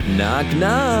Knock,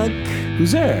 knock.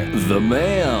 Who's there? The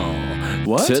mail.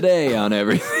 What? Today on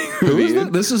Everything Who is Reviewed.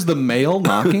 that? This is the mail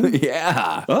knocking?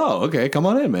 Yeah. Oh, okay. Come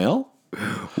on in, mail.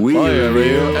 We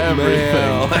review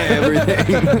everything.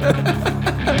 Everything.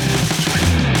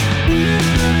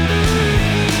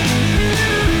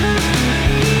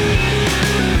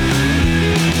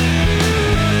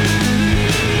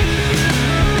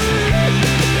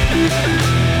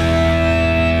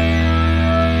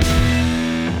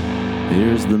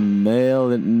 Here's the mail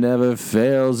that never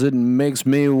fails. It makes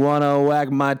me want to wag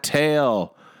my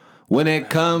tail. When it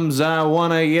comes, I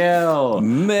want to yell.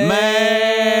 Mail!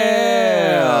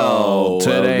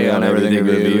 Today on Everything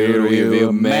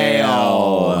Review,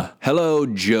 mail. Hello,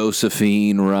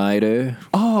 Josephine Ryder.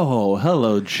 Oh,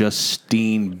 hello,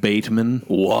 Justine Bateman.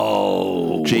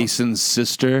 Whoa. Jason's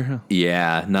sister.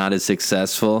 Yeah, not as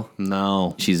successful.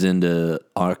 No. She's into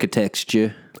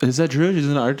architecture. Is that true? She's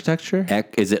in architecture?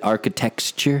 Is it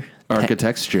architecture?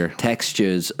 Architecture.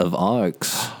 Textures of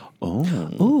arcs. Oh.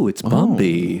 Ooh, it's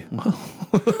bumpy.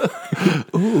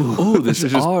 Ooh, this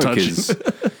just arc touching.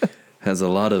 has a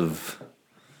lot of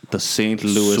The St.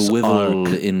 Louis swivel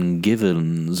arc. in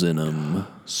givens in them.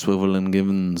 Swivel and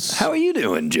Givens. How are you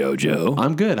doing, JoJo?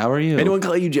 I'm good. How are you? Anyone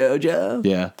call you JoJo?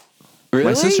 Yeah. Really?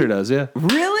 My sister does, yeah.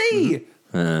 Really?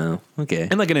 Oh, okay.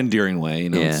 In like an endearing way, you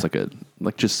know. Yeah. It's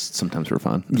like just sometimes for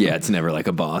fun. Yeah, it's never like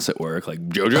a boss at work, like,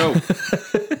 JoJo,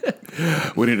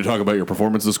 We need to talk about your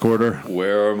performance this quarter.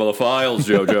 where are the files,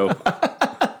 JoJo?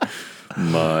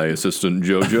 My assistant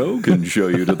JoJo can show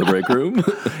you to the break room.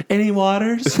 Any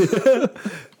waters?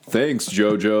 Thanks,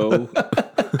 JoJo.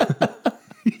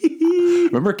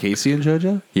 Remember Casey and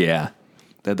JoJo? Yeah.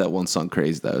 They had that one song,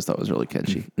 Crazy, that I thought was really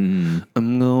catchy. I'm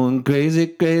going crazy,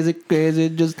 crazy, crazy,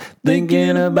 just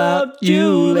thinking about you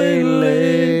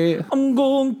lately. I'm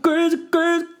going crazy,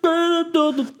 crazy,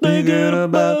 crazy, Thinking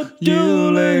about you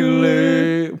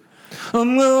lately.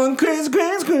 I'm going crazy,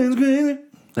 crazy, crazy, crazy.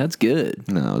 That's good.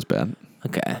 No, that was bad.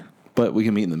 Okay. But we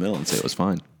can meet in the middle and say it was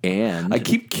fine. And I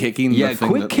keep kicking yeah, the thing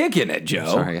quit that- kicking it, Joe.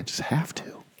 Sorry, I just have to.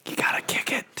 You gotta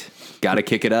kick it. Gotta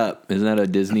kick it up. Isn't that a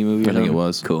Disney movie? I think it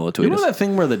was. Cool. You Tweet know us. that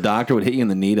thing where the doctor would hit you in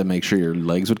the knee to make sure your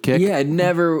legs would kick? Yeah, it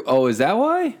never. Oh, is that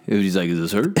why? He's like, "Is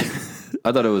this hurt?"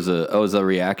 I thought it was a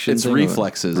reaction. It's thing.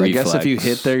 reflexes. I guess if you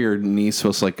Reflex. hit there, your knee's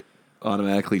supposed to like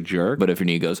automatically jerk. But if your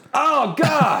knee goes, "Oh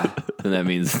God," then that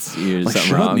means you're like, something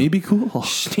shut wrong. up, knee, be cool.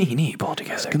 Knee pull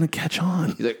together. Gonna catch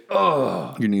on. He's like,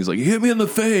 "Oh, Your knee's like, you hit me in the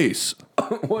face.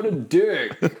 what a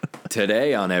dick."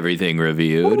 Today on Everything What are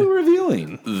Reviewed, we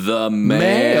reviewing? the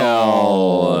mail.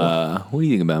 What do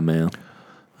you think about mail?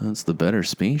 That's the better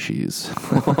species.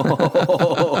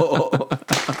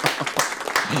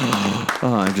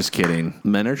 Oh, I'm just kidding.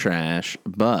 Men are trash,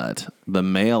 but the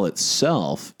mail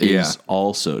itself is Yeah.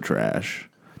 also trash.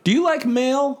 Do you like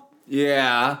mail?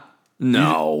 Yeah.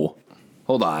 No.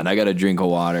 Hold on, I got a drink of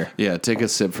water. Yeah, take a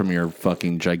sip from your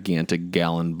fucking gigantic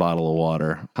gallon bottle of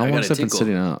water. How I long got has a that been tinkle.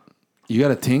 sitting out? You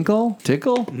got a tinkle?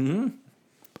 Tickle? Mm-hmm.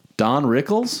 Don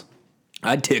Rickles?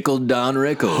 I tickled Don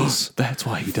Rickles. That's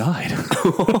why he died.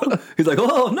 He's like,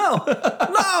 "Oh no,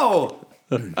 no,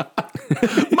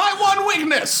 My one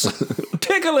weakness!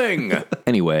 tickling."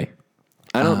 Anyway,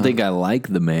 I don't think I like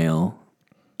the mail,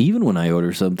 even when I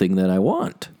order something that I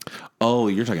want. Oh,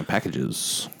 you're talking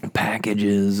packages.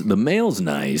 Packages, the mail's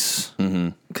nice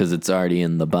because it's already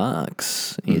in the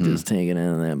box. You just take it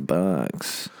out of that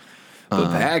box. But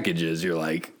packages, you're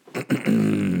like,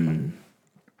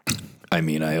 I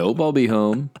mean, I hope I'll be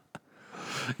home.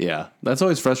 Yeah, that's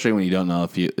always frustrating when you don't know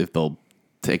if they'll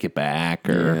take it back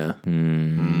or. Yeah.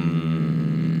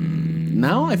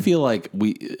 Now I feel like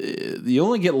you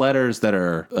only get letters that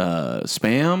are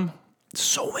spam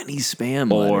So many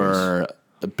spam letters. or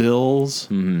bills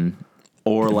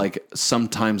or like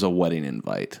sometimes a wedding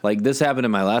invite. Like this happened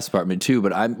in my last apartment too,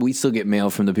 but we still get mail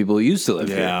from the people who used to live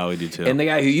here. Yeah, we do too. And the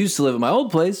guy who used to live at my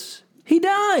old place, he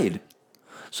died.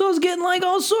 So I was getting like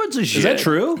all sorts of shit. that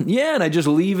true? Yeah, and I just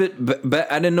leave it.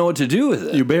 I didn't know what to do with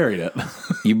it. You buried it.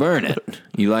 You burn it.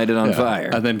 You light it on fire.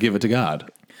 And then give it to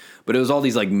God. But it was all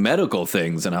these like medical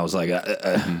things, and I was like,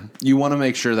 You want to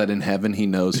make sure that in heaven he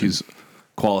knows he's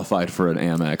qualified for an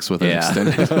Amex with an Yeah.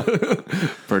 extended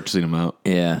purchasing amount.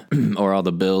 yeah. Or all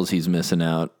the bills he's missing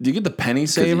out. Do you get the penny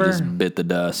 'Cause he saver? just bit the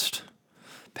dust.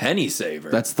 Penny saver.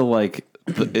 That's the like.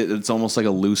 It's almost like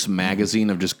a loose magazine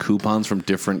of just coupons from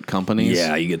different companies.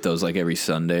 yeah, you get those like every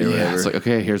Sunday or Yeah, whatever. it's like,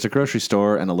 okay, here's a grocery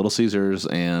store and a Little Caesars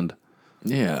and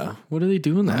Yeah. What are they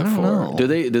doing that don't for? know.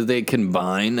 Do they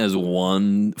combine as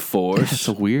one force? it's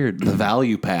a weird the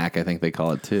value pack, I think they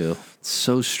call it too.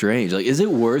 So strange. Like, is it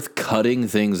worth cutting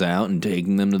things out and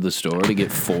taking them to the store to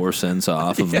get 4 cents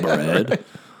off of bread?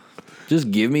 Just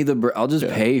give me I'll just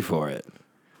pay for it.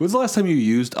 When's the last time you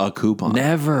used a coupon?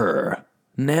 Never.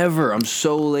 I'm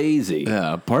so lazy.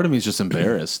 Yeah, part of me is just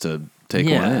embarrassed to take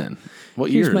one in. What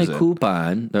Here's year my is it?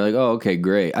 coupon. They're like, oh, okay,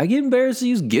 great. I get embarrassed to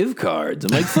use gift cards.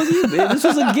 I'm like, fuck you, man. This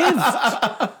was a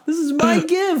gift. This is my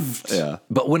gift. Yeah.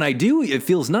 But when I do, it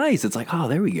feels nice. It's like, oh,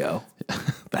 there we go.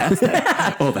 That's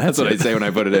what I say when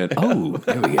I put it in. Oh,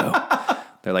 there we go.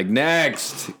 They're like,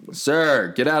 next,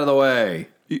 sir, get out of the way.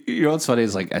 You know what's funny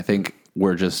is like I think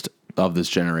we're just of this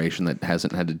generation that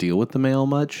hasn't had to deal with the mail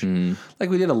much. Like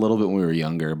we did a little bit when we were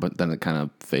younger, but then it kind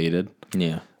of faded.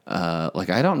 Yeah. Like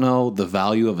I don't know the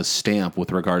value of a stamp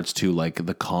with regards to like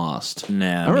the cost.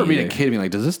 Nah, I remember me being a either. kid being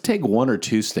like, does this take 1 or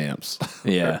 2 stamps?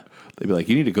 Yeah. They'd be like,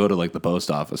 you need to go to like the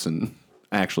post office and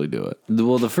actually do it.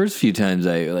 Well, the first few times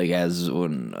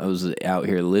when I was out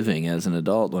here living as an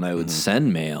adult, when I would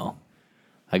send mail,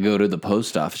 I go to the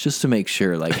post office just to make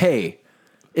sure, like, hey,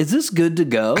 is this good to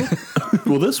go?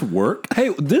 Will this work? Hey,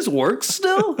 this works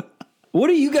still? What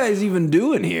are you guys even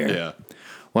doing here? Yeah.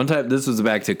 One time, this was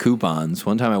back to coupons.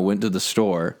 One time I went to the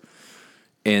store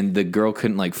and the girl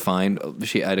couldn't find,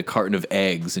 she had a carton of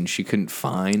eggs and she couldn't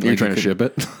find. You're trying to ship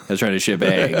it? I was trying to ship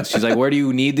eggs. She's like, where do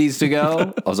you need these to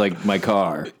go? I was like, my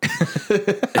car.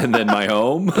 And then my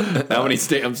home. How many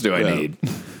stamps do I need?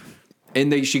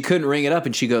 And she couldn't ring it up.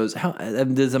 And she goes,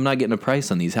 I'm not getting a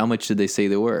price on these. How much did they say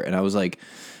they were? And I was like,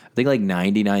 I think like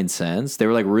 99 cents. They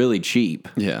were like really cheap.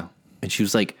 Yeah. And she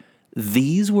was like,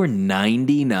 these were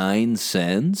 99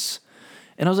 cents?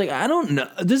 And I was like, I don't know.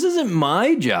 This isn't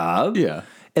my job. Yeah.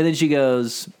 And then she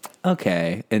goes,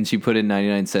 okay. And she put in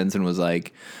 99 cents and was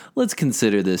like, let's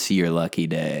consider this your lucky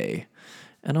day.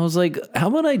 And I was like, how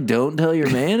about I don't tell your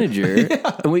manager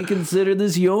and we consider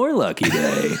this your lucky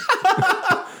day?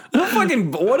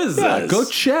 What is this? Go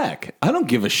check. I don't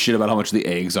give a shit about how much the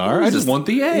eggs are. I just want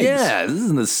the eggs. Yeah, this is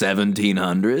in the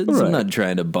 1700s. Right. I'm not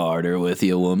trying to barter with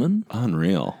you, woman.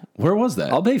 Unreal. Where was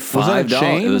that? I'll pay Was that a $5.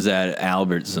 chain? It was at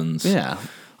Albertsons. Yeah.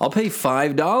 I'll pay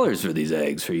 $5 for these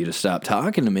eggs for you to stop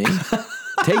talking to me.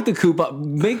 Take the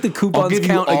coupon, make the I'll coupons give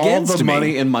count you all against the me.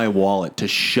 money in my wallet to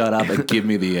shut up and give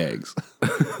me the eggs.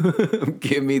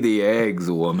 Give me the eggs,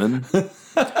 woman.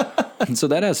 So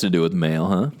that has to do with mail,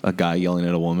 huh? A guy yelling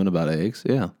at a woman about eggs.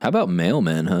 Yeah. How about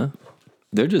mailmen, huh?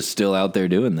 They're just still out there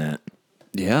doing that.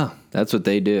 Yeah. That's what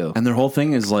they do. And their whole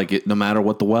thing is like, no matter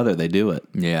what the weather, they do it.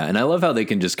 Yeah, and I love how they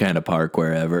can just kind of park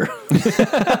wherever.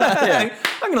 I'm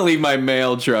going to leave my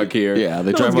mail truck here. Yeah,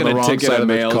 they No drive one's on the gonna wrong ticket side a of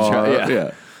the mail car. truck.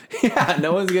 Yeah. Yeah,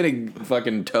 no one's going to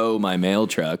fucking tow my mail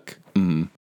truck. Mm-hmm.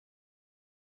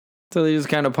 So they just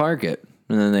kind of park it,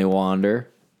 and then they wander.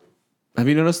 Have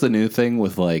you noticed the new thing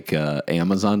with like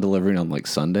Amazon delivering on like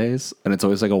Sundays? And it's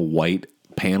always like a white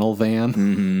panel van.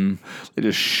 Mm-hmm. They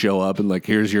just show up and like,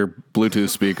 here's your Bluetooth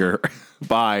speaker.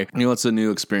 Bye. You know what's a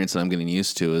new experience that I'm getting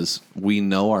used to is we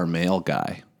know our mail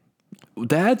guy.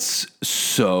 That's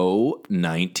so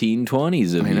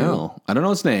 1920s of I you. know. I don't know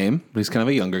his name, but he's kind of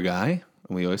a younger guy.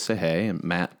 And we always say hey, and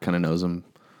Matt kind of knows him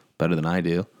better than I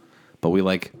do. But we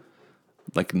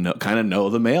kind of know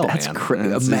the mailman. That's crazy.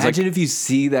 And it's Imagine like, if you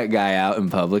see that guy out in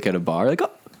public at a bar, like,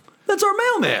 oh, that's our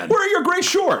mailman. where are your gray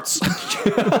shorts?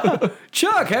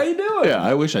 Chuck, how you doing? Yeah,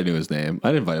 I wish I knew his name.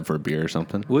 I'd invite him for a beer or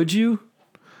something. Would you?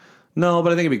 No,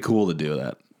 but I think it'd be cool to do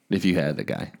that if you had the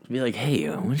guy. Be like, hey,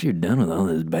 once you're done with all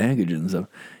this baggage and stuff,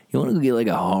 you want to get like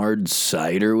a hard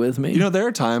cider with me? You know, there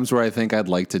are times where I think I'd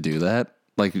like to do that,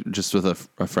 like just with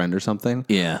a friend or something.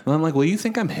 Yeah. And I'm like, well, you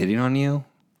think I'm hitting on you?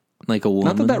 Like a woman?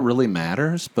 Not that that really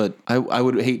matters, but I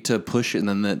would hate to push it and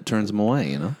then that turns him away,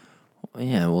 you know?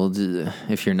 Yeah, well,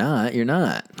 if you're not, you're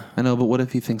not. I know, but what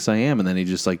if he thinks I am and then he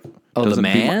just like... Oh, the doesn't be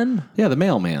man? yeah, the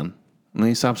mailman. And then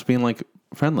he stops being like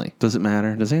friendly. Does it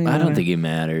matter? Does anything I matter? don't think it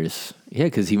matters. Yeah,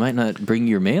 because he might not bring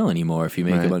your mail anymore if you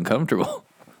make him uncomfortable.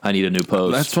 I need a new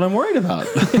post. That's what I'm worried about.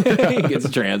 He gets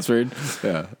transferred.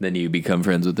 Yeah. Then you become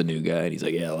friends with the new guy, and he's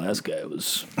like, yeah, last guy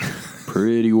was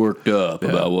pretty worked up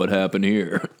about what happened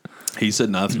here. He said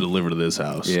not to deliver to this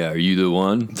house. Yeah, are you the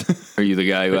one? Are you the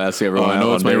guy who asks everyone I out know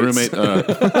on it's my dates?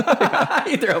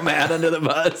 roommate. You throw Matt under the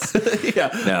bus. Yeah.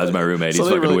 No, it's my roommate. He's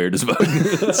Something fucking really- weird as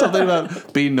fuck. Something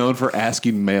about being known for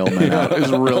asking mailmen out is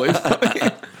really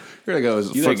funny. Here I go.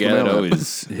 You think Ed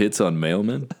always hits on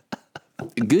mailmen?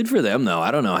 Good for them, though.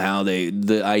 I don't know how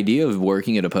the idea of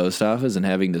working at a post office and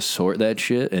having to sort that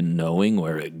shit and knowing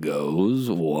where it goes.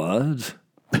 What?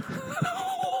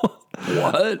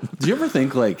 What? Do you ever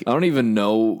think like I don't even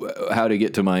know how to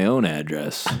get to my own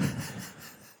address,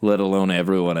 let alone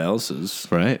everyone else's.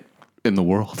 right in the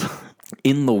world,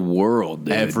 In the world,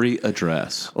 dude. every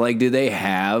address? Like, do they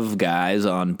have guys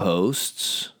on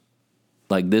posts?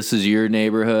 Like, this is your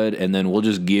neighborhood, and then we'll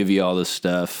just give you all this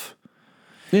stuff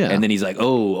Yeah. And then he's like,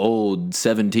 oh, old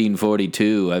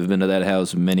 1742. I've been to that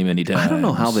house many, many times. I don't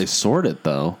know how they sort it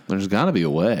though. There's got to be a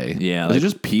way. Yeah, Is it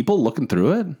just people looking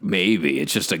through it? Maybe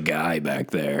it's just a guy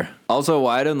back there. Also,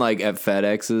 why don't like at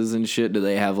FedExes and shit do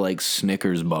they have like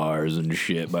Snickers bars and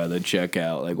shit by the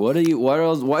checkout? Like, what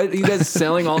else? Why are you guys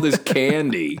selling all this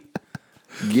candy?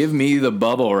 Give me the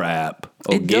bubble wrap.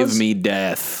 Oh, give me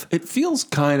death. It feels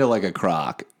kind of like a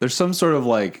crock. There's some sort of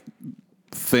like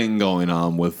thing going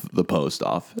on with the post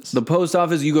office. The post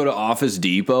office, you go to Office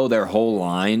Depot, their whole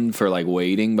line for like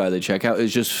waiting by the checkout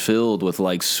is just filled with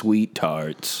like sweet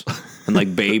tarts and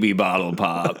like baby bottle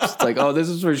pops. It's like, oh, this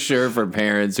is for sure for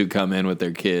parents who come in with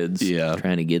their kids. Yeah.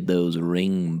 Trying to get those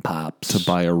ring pops. To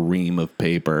buy a ream of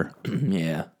paper.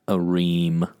 Yeah, a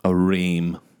ream. A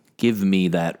ream. Give me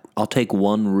that. I'll take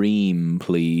one ream,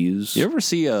 please. You ever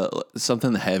see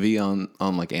something heavy on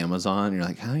like Amazon? You're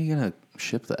like, how are you gonna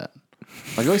ship that?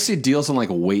 Like I always see deals on like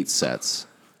weight sets.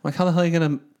 Like how the hell are you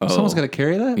gonna? Someone's gonna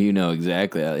carry that? You know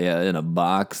exactly. Yeah, in a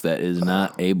box that is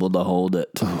not able to hold it.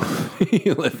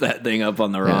 You lift that thing up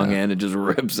on the wrong end, it just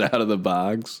rips out of the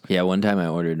box. Yeah, one time I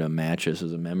ordered a mattress. It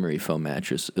was a memory foam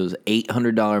mattress. It was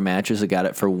 $800 mattress. I got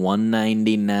it for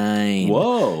 $199.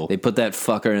 Whoa! They put that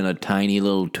fucker in a tiny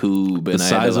little tube, The and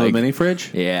size of a mini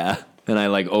fridge. Yeah, and I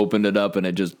like opened it up, and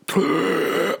it just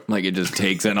like it just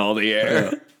takes in all the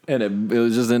air. And it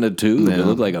was just in a tube. Yeah. It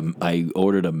looked like I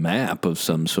ordered a map of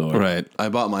some sort. Right. I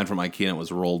bought mine from IKEA and it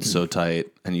was rolled so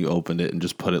tight, and you opened it and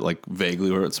just put it like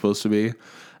vaguely where it's supposed to be,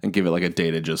 and give it like a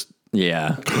day to just.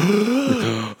 Yeah.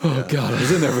 Oh God, I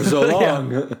was in there for so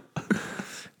long.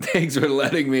 Thanks for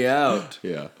letting me out.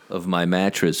 Yeah. Of my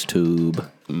mattress tube.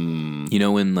 You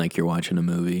know when like you're watching a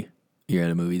movie. You're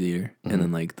at a movie theater, and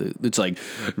then like it's like,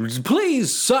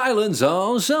 please silence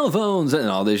all cell phones and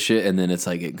all this shit, and then it's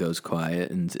like it goes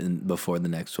quiet and before the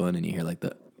next one, and you hear like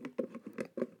the.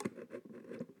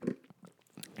 And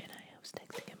I was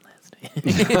texting him last night.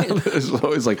 It's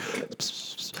always like,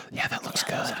 yeah, that looks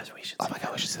good. Oh my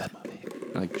God, we should see that movie.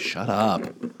 Like, shut up.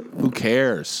 Who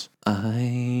cares?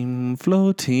 I'm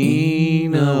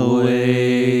floating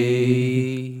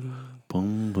away.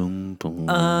 Boom, boom, boom.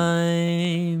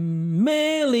 I'm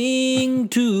mailing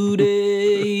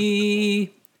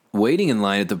today. Waiting in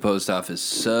line at the post office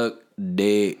sucked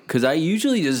dick. Because I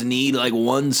usually just need like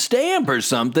one stamp or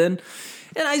something.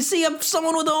 And I see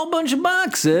someone with a whole bunch of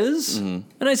boxes. And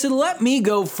I said, let me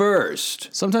go first.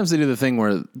 Sometimes they do the thing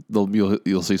where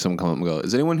you'll see someone come up and go,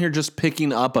 is anyone here just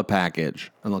picking up a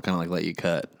package? And they'll kind of like let you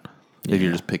cut. If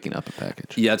you're just picking up a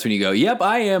package. Yeah, that's when you go, yep,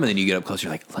 I am. And then you get up close.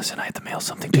 You're like, listen, I have to mail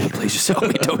something to you. Please just help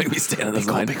me. Don't make me stand in this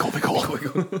line. Be cool.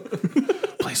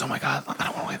 Please, oh my God, I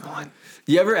don't want to wait in the line.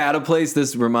 You ever at a place,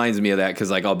 this reminds me of that,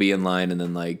 because like I'll be in line and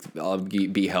then like I'll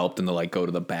be helped and they'll like go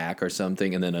to the back or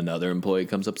something, and then another employee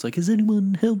comes up, it's like, has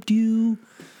anyone helped you?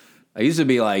 I used to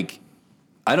be like,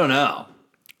 I don't know.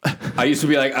 I used to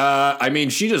be like, I mean,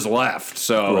 she just left,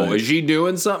 so Right. is she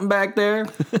doing something back there?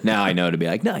 Now I know to be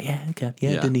like, no, yeah, okay,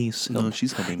 yeah, Denise. No,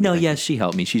 she's helping me. No, yes, she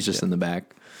helped me. She's just in the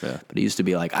back. Yeah. But it used to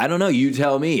be like, I don't know. You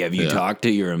tell me. Have you talked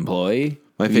to your employee?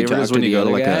 My Have you favorite is talked when to you the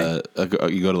go to other like guy?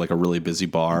 you go to like a really busy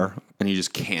bar and you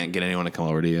just can't get anyone to come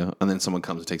over to you, and then someone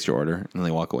comes and takes your order, and then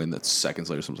they walk away, and then seconds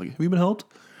later someone's like, have you been helped?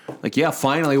 Like, yeah,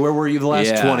 finally. Where were you the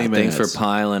last 20 minutes? Thanks for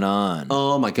piling on.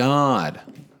 Oh my God.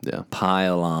 Yeah.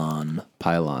 Pylon.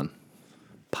 Pylon.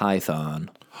 Python.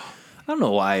 I don't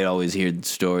know why I always heard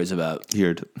stories about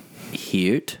Heard.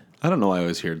 Heard? I don't know why I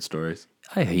always heard stories.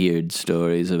 I heard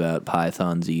stories about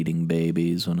pythons eating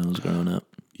babies when I was growing up.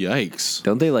 Yikes.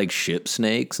 Don't they like ship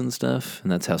snakes and stuff?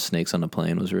 And that's how Snakes on a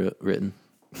Plane was written.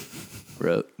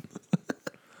 Wrote.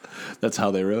 That's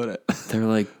how they wrote it. They're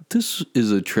like, this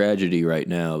is a tragedy right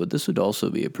now, but this would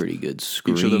also be a pretty good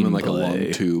screenplay. Each of them in like a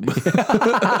long tube.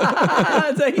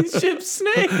 That's how you ship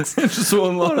snakes. Just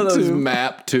one long One of those tube.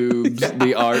 map tubes,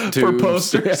 the art For tubes.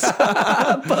 posters.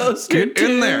 Poster Get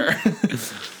in there.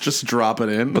 Just drop it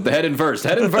in. Put the head in first.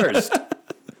 Head in first.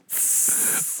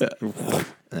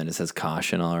 And then it says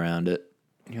caution all around it.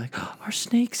 And you're like, oh, our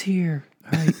snake's here. All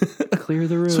right, clear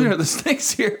the room. Sweetheart, the snake's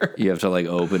here. You have to like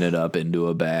open it up into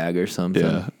a bag or something.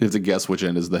 Yeah. You have to guess which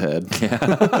end is the head.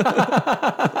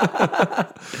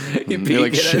 You peek You're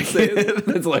like, at it,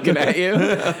 it's looking at you.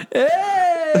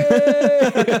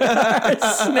 Hey,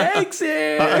 our snake's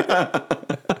here.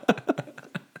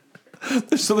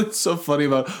 There's something so funny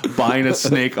about buying a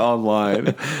snake online.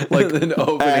 Like, Then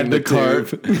opening add the to cart.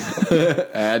 tube.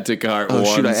 Add to cart. Oh,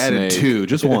 one shoot, I added snake. 2.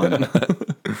 Just one.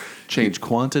 Change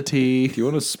quantity. Do you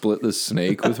want to split the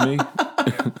snake with me?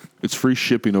 It's free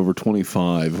shipping over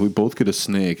 25. If we both get a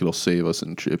snake, it'll save us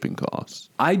in shipping costs.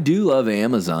 I do love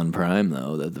Amazon Prime,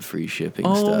 though, that the free shipping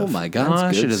stuff. Oh my gosh,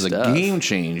 That's it good is stuff. a game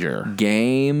changer.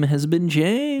 Game has been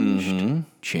changed.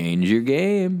 Change your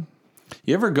game.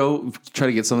 You ever go try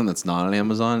to get something that's not on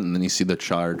Amazon and then you see the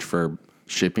charge for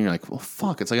shipping? You're like, well,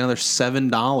 fuck, it's like another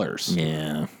 $7.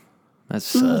 Yeah. That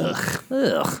sucks.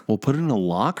 Ugh. We'll put it in a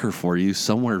locker for you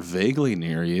somewhere vaguely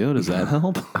near you. Does that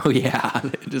help? Oh, yeah.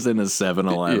 Just in a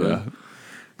 7-Eleven. Yeah.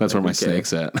 That's where my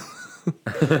snake's at.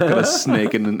 Got a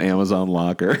snake in an Amazon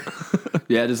locker.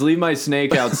 Yeah, just leave my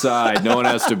snake outside. No one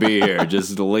has to be here.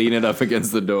 Just lean it up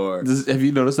against the door. Have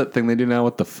you noticed that thing they do now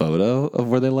with the photo of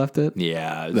where they left it?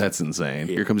 Yeah. That's insane.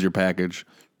 Here comes your package.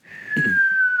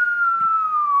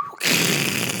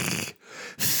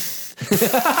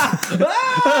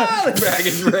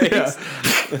 Dragon race.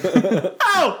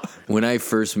 Ow! When I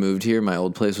first moved here, my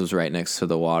old place was right next to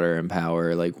the water and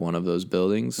power, like one of those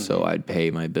buildings. So I'd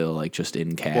pay my bill like just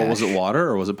in cash. Well, was it water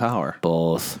or was it power?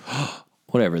 Both.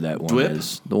 Whatever that one Dwip?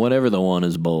 is. Whatever the one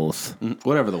is both.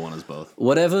 Whatever the one is both.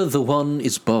 Whatever the one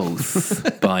is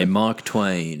both by Mark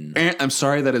Twain. I'm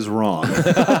sorry, that is wrong.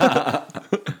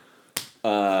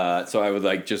 So I would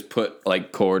like just put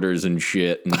like quarters and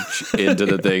shit and into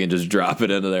the thing and just drop it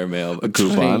into their mail. A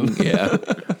coupon? Yeah.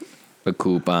 A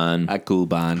coupon. A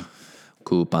coupon.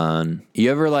 Coupon. You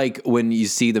ever like when you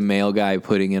see the mail guy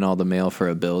putting in all the mail for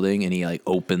a building and he like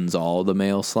opens all the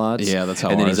mail slots? Yeah, that's how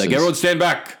And then ours he's like, is. everyone stand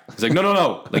back. He's like,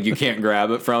 no. Like you can't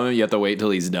grab it from him. You have to wait till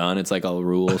he's done. It's like a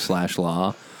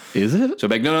rule/law. Is it? So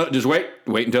I'm like, no, just wait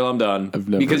until I'm done.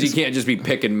 Because you can't just be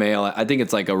picking mail. I think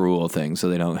it's like a rule thing, so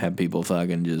they don't have people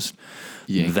fucking just,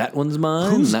 that one's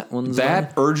mine, Who's that one's that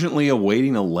mine. urgently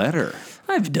awaiting a letter?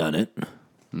 I've done it.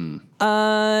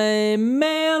 I'm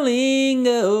mailing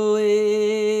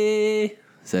away.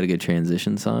 Is that a good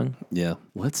transition song? Yeah.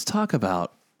 Let's talk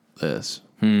about this.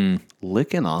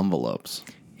 Licking envelopes.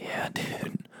 Yeah,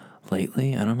 dude.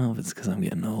 Lately, I don't know if it's because I'm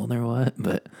getting old or what,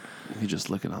 but You just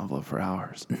lick an envelope for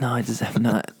hours. no, I just have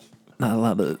not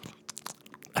allowed to.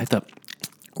 I have to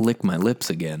lick my lips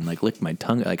again, like lick my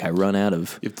tongue. Like I run out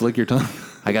of. You have to lick your tongue.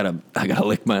 I gotta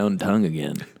lick my own tongue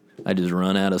again. I just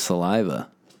run out of saliva,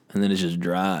 and then it's just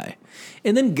dry.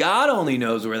 And then God only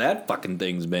knows where that fucking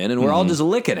thing's been, and we're all just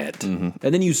licking it. And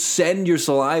then you send your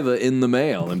saliva in the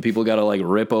mail, and people gotta like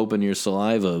rip open your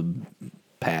saliva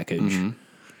package.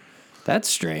 That's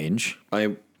strange.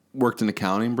 I worked in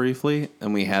accounting briefly,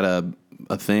 and we had a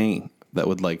thing that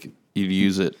would like you'd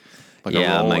use it like a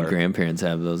Yeah, roller. my grandparents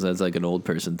have those. That's like an old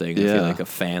person thing. I Yeah. feel like a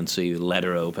fancy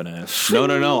letter opener.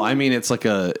 No. I mean, it's like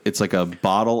a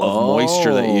bottle of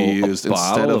moisture that you used instead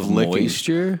bottle of licking.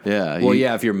 moisture. Yeah. Well,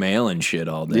 yeah, if you're mailing shit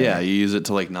all day. Yeah, you use it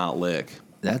to like not lick,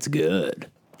 That's good.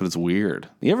 but it's weird.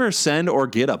 You ever send or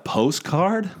get a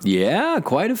postcard? Yeah,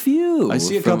 quite a few. I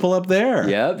see a couple up there.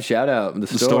 Yep, shout out the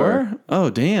The store? Oh,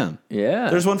 damn.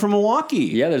 Yeah. There's one from Milwaukee.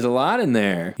 Yeah, there's a lot in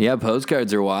there. Yeah,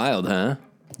 postcards are wild, huh?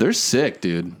 They're sick,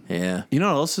 dude. Yeah. You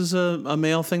know what else is a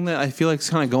mail thing that I feel like is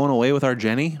kind of going away with our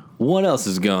Jenny? What else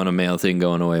is going a mail thing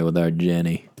going away with our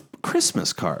Jenny?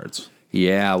 Christmas cards.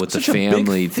 Yeah, with Such the a big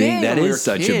family thing. thing That when we were is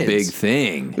such a kids. big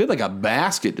thing. We had like a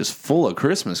basket just full of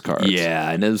Christmas cards. Yeah,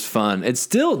 and it was fun. It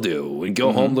still do. When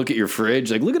go home, look at your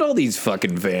fridge. Like, look at all these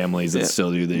fucking families that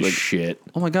still do this shit.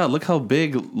 Oh my God, look how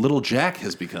big Little Jack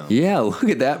has become. Yeah, look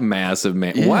at that massive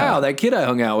man. Yeah. Wow, that kid I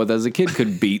hung out with as a kid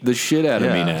could beat the shit out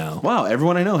of me now. Wow,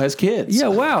 everyone I know has kids. Yeah,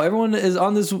 wow, everyone is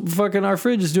on this fucking our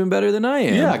fridge is doing better than I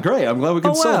am. Yeah, great. I'm glad we can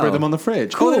Oh, wow. celebrate them on the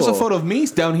fridge. Cool. Oh, there's a photo of me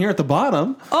down here at the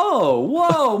bottom. Oh,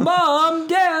 whoa, Mom,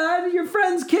 Dad, your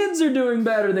friends' kids are doing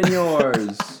better than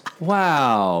yours.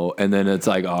 Wow. And then it's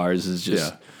like ours is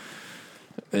just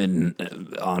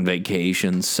on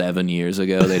vacation 7 years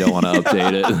ago. They don't want to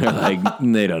update it. They're like,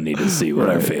 they don't need to see what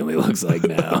our family looks like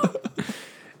now.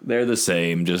 They're the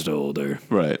same, just older.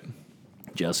 Right.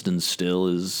 Justin still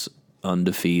is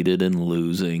undefeated and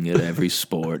losing at every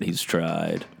sport he's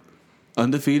tried.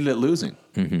 Undefeated at losing.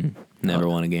 Never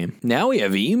won a game. Now we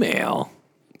have email.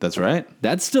 That's right.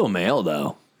 That's still mail,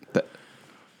 though.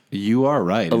 You are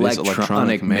right. It is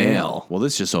Electronic mail. Well,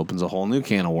 this just opens a whole new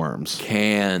can of worms.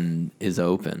 Can is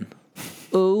open.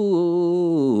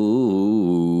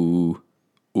 Ooh.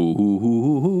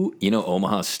 Ooh. You know,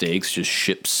 Omaha Steaks just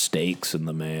ships steaks in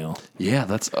the mail. Yeah,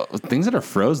 that's things that are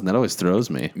frozen. That always throws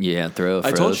me. Yeah, throw it.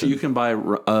 I told you can buy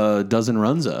a dozen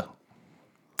Runza.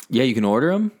 Yeah, you can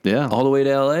order them? Yeah. All the way to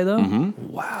LA, though? Mm-hmm.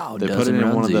 Wow. They put it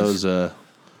in one of those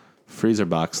freezer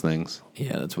box things.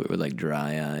 Yeah, that's weird with like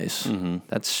dry ice. Mm-hmm.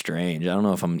 That's strange. I don't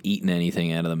know if I'm eating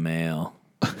anything out of the mail.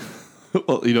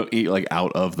 Well, you don't eat like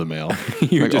out of the mail.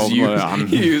 You Like, just oh,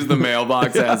 use the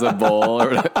mailbox as a bowl.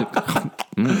 Or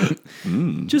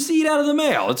Just eat out of the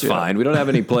mail. It's fine. We don't have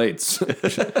any plates.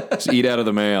 Just eat out of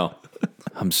the mail.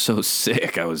 I'm so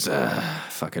sick. I was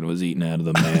fucking was eating out of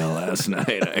the mail last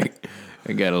night.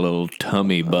 I got a little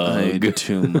tummy bug.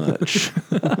 Too much.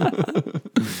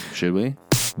 Should we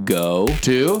Go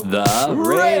to the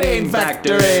Rating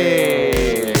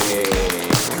Factory?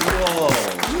 Whoa.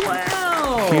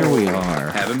 Wow. Here we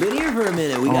are. Haven't been here for a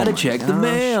minute. We got to check the gosh.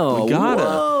 mail. We gotta.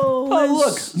 Whoa. Oh,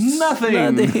 look.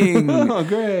 Nothing. Oh,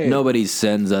 great. Nobody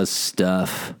sends us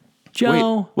stuff.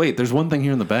 Joe. Wait, there's one thing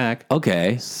here in the back.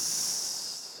 Okay.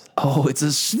 Oh, it's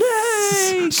a snake.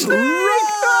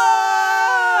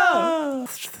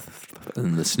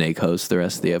 And the snake hosts the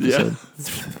rest of the episode.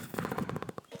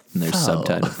 And there's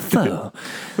subtitles.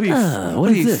 What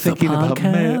are you thinking about,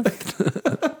 man? A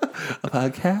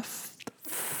podcast?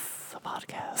 A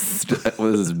podcast.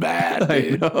 Well, this is bad,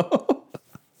 dude. All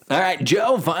right,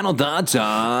 Joe, final thoughts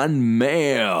on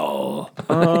mail.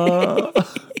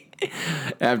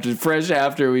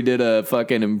 After we did a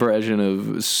fucking impression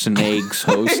of snakes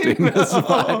hosting this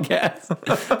podcast.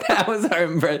 That was our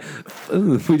impression.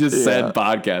 We just said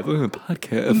podcast.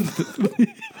 Podcast.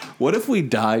 What if we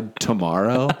died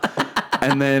tomorrow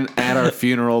and then at our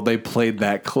funeral they played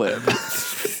that clip?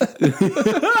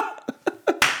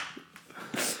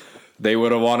 They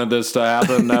would have wanted this to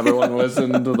happen. Everyone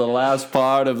listened to the last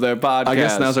part of their podcast. I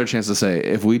guess now's our chance to say,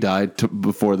 if we died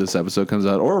before this episode comes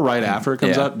out or right after it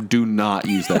comes out, do not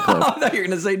use that clip. I thought you were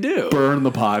going to say do. Burn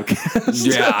the podcast.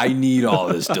 Yeah, I need all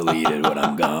this deleted when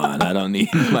I'm gone. I don't need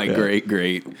my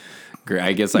great.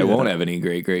 I guess I won't have any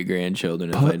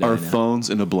great-great-grandchildren if I Put die our now. phones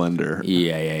in a blender.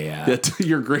 Yeah. That's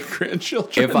your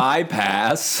great-grandchildren. If I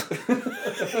pass,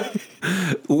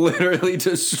 literally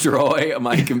destroy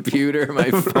my computer, my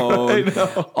phone,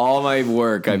 all my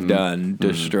work I've done,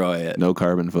 destroy it. No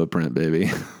carbon footprint,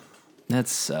 baby. That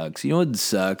sucks. You know what would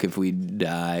suck if we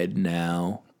died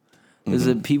now? Is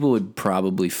that people would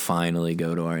probably finally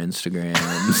go to our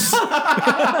Instagrams.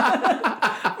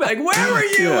 Like, where were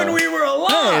you when we were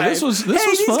alive? Hey, this was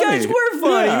these funny. guys were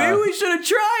funny. Yeah. Maybe we should have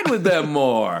tried with them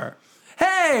more.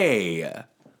 Hey,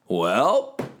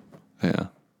 well, Yeah.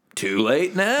 too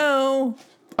late now.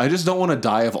 I just don't want to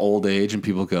die of old age and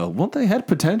people go, well, they had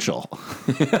potential.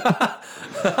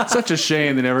 Such a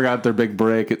shame they never got their big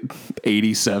break at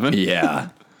 87. Yeah.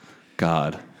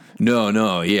 God. No.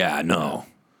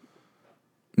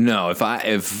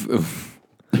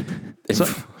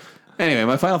 Anyway,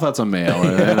 my final thoughts on mail.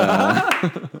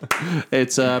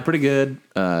 It's pretty good.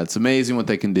 It's amazing what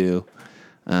they can do.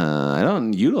 I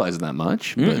don't utilize it that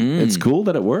much, but it's cool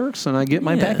that it works, and I get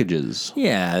my packages.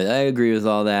 Yeah, I agree with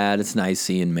all that. It's nice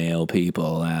seeing mail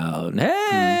people out.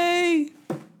 Hey,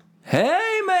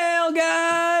 mail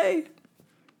guy.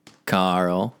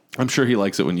 Carl. I'm sure he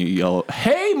likes it when you yell,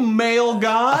 "Hey, mail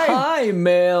guy!" Hi,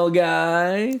 mail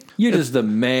guy. You're just the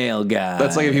mail guy.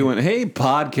 That's like if he went, "Hey,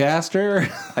 podcaster."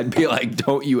 I'd be like,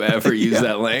 don't you ever use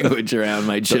that language around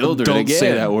my children Don't again.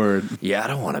 say that word. Yeah, I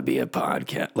don't want to be a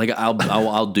podcast. Like,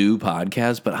 I'll do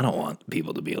podcasts, but I don't want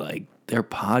people to be like, they're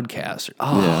podcasters.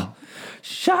 Oh, Yeah.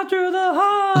 shot through the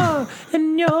heart,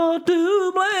 and you're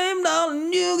to blame,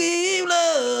 darling. You give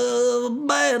love a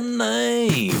bad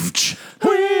name.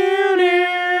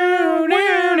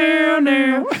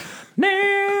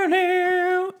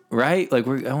 Right? Like,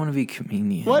 I want to be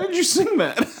comedian. Why did you sing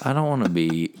that? I don't want to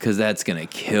be, because that's going to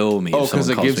kill me. Oh, because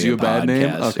it gives you a bad name?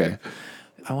 Okay.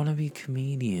 I want to be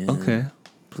comedian. Okay.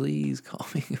 Please call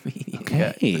me comedian.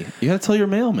 Hey, you got to tell your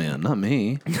mailman, not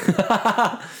me.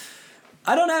 I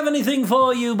don't have anything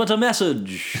for you but a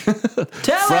message.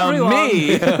 Tell From everyone.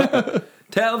 me.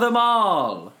 Tell them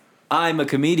all. I'm a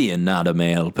comedian, not a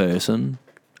male person.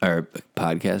 Or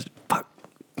podcast.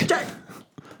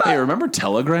 Hey, remember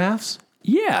telegraphs?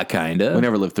 Yeah, kind of. We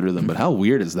never lived through them, but how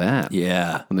weird is that?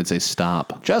 Yeah. When they'd say,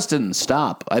 stop. Justin,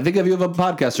 stop. I think of you of a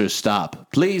podcaster.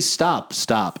 Stop. Please stop.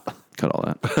 Stop. Cut all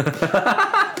that.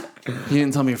 You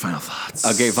didn't tell me your final thoughts.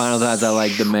 Okay, final thoughts. I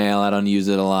like the mail. I don't use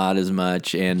it a lot as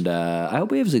much. And I hope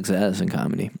we have success in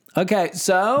comedy. Okay,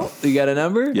 so you got a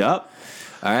number? Yep.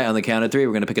 All right, on the count of 3,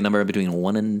 we're going to pick a number between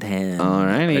 1 and 10. All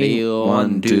righty. Ready?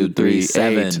 1, 2, 3,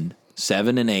 7. 8.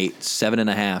 7 and 8.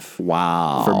 7.5.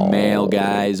 Wow. For mail,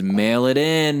 guys. Mail it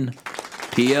in.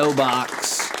 P.O.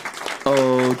 Box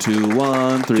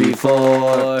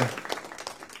 02134.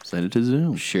 Send it to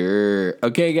Zoom. Sure.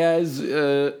 Okay, guys.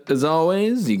 As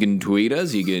always, you can tweet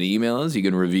us, you can email us, you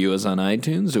can review us on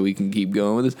iTunes so we can keep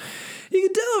going with this. You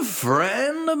can tell a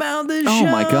friend about this show. Oh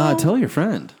my God. Tell your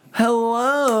friend.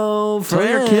 Hello, friends.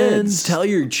 Tell your kids. Tell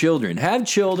your children. Have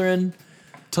children.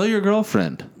 Tell your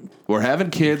girlfriend. We're having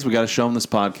kids. We got to show them this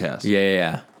podcast.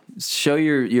 Yeah. Show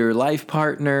your life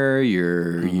partner,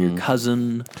 your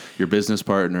cousin, Your business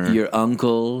partner. your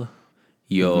uncle,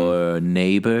 your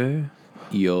neighbor,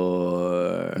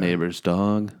 your neighbor's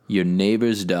dog.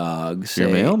 neighbor's dog. Your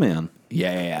mailman.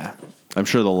 Yeah. I'm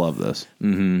sure they'll love this.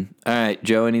 All right,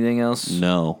 Joe, anything else?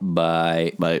 No.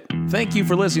 Bye. But thank you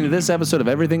for listening to this episode of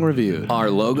Everything Reviewed. Our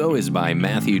logo is by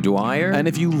Matthew Dwyer. And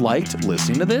if you liked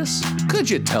listening to this, could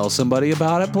you tell somebody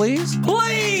about it, please?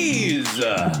 Please!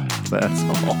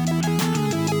 That's all.